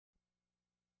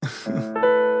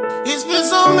It's been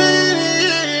so many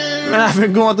years. Man, I've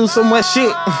been going through so much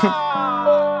shit.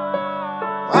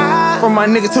 From my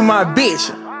nigga to my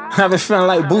bitch. I've been feeling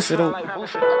like Boosie though.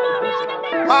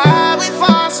 Why we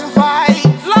fuss and fight? It's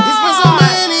been so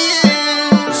many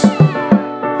years.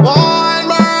 War and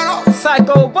murder,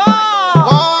 Psycho ball.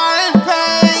 war and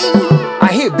pain. I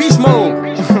hit beast mode.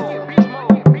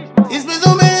 It's been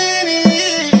so many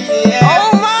years.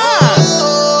 Oh my!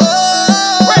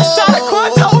 Fresh shot of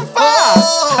Quantum Fire.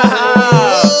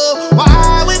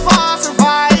 Why we fuss and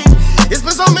fight? It's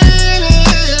been so many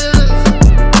years.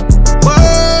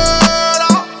 Word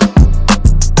up.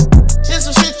 Here's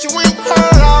some shit you ain't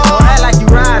heard of. Don't act like you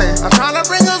riding. I'm tryna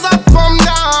bring us up from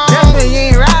down. Definitely you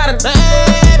ain't riding.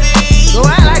 Baby, Don't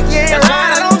act like you ain't that's why I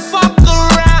riding. don't fuck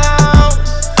around.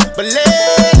 But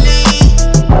lately,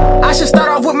 I should start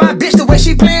off with my bitch the way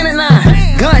she playing it now.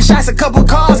 Gunshots, a couple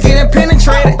cars getting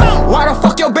penetrated. Why the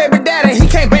fuck your baby daddy? He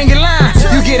can't bang your line.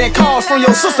 You getting calls from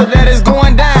your sister that is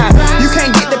going down. You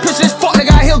can't get the picture, this fuck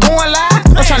nigga out here going live.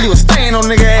 I'm trying to leave a stain on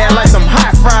nigga ass like some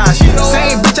hot fries.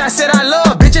 Same bitch I said I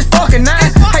love, bitch is fucking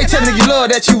nice. How you tell nigga you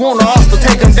love that you want the hustle,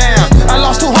 take him down? I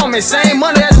lost 2 homies, same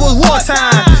money as was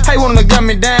wartime. How you want to gun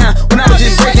me down when I was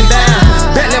just breaking down?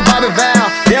 Bentley Bobby Val,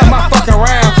 yeah, my fucking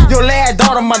round. Your lad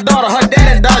daughter, my daughter, her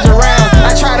daddy dodge around.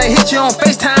 I try to hit you on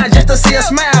FaceTime just to see her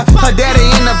smile. Her daddy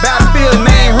in the battlefield,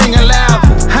 name ringing loud.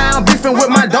 How I'm beefing with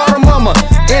my daughter mama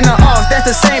in the office, that's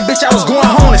the same bitch I was going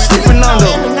home and sleeping under.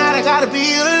 every night I gotta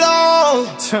be alone.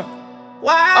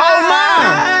 Why? Oh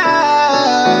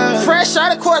my! Fresh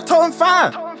out of Quantum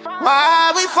Fire.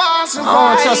 Why we fuss and I don't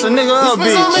fight? trust a nigga It's up,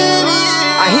 been so bitch. many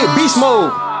years. I hit beast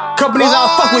mode. Companies all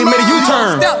fuck with me, made a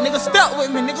U-turn. Step, nigga, step with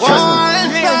me, nigga. War Trust me. and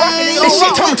pain. This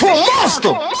shit turned to a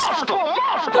monster. It's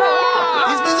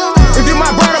been so many If you my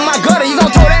brother, my gutter, you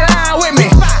gon' throw that line with me.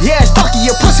 Yeah, it's fucky,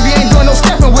 you pussy, you ain't doing no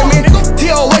stepping with me.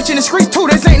 TOH in the street too,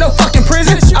 this ain't no fucking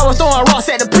prison. I was throwing rocks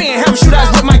at the pen, having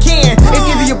shootouts with my kin. It's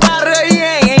either you proud of it or you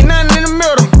ain't nothing in the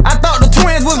middle. I thought the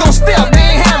twins was gon' step,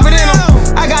 they ain't have it in them.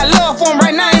 I got love for them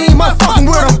right now, ain't even motherfucking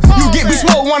with them. You get me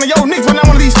smoke one of your niggas when I'm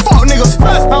one of these fuck niggas.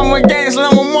 I'm a gangster,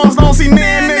 I'm a monster, I don't see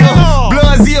nan nigga.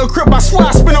 Blood zeal, crip, I swear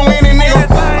I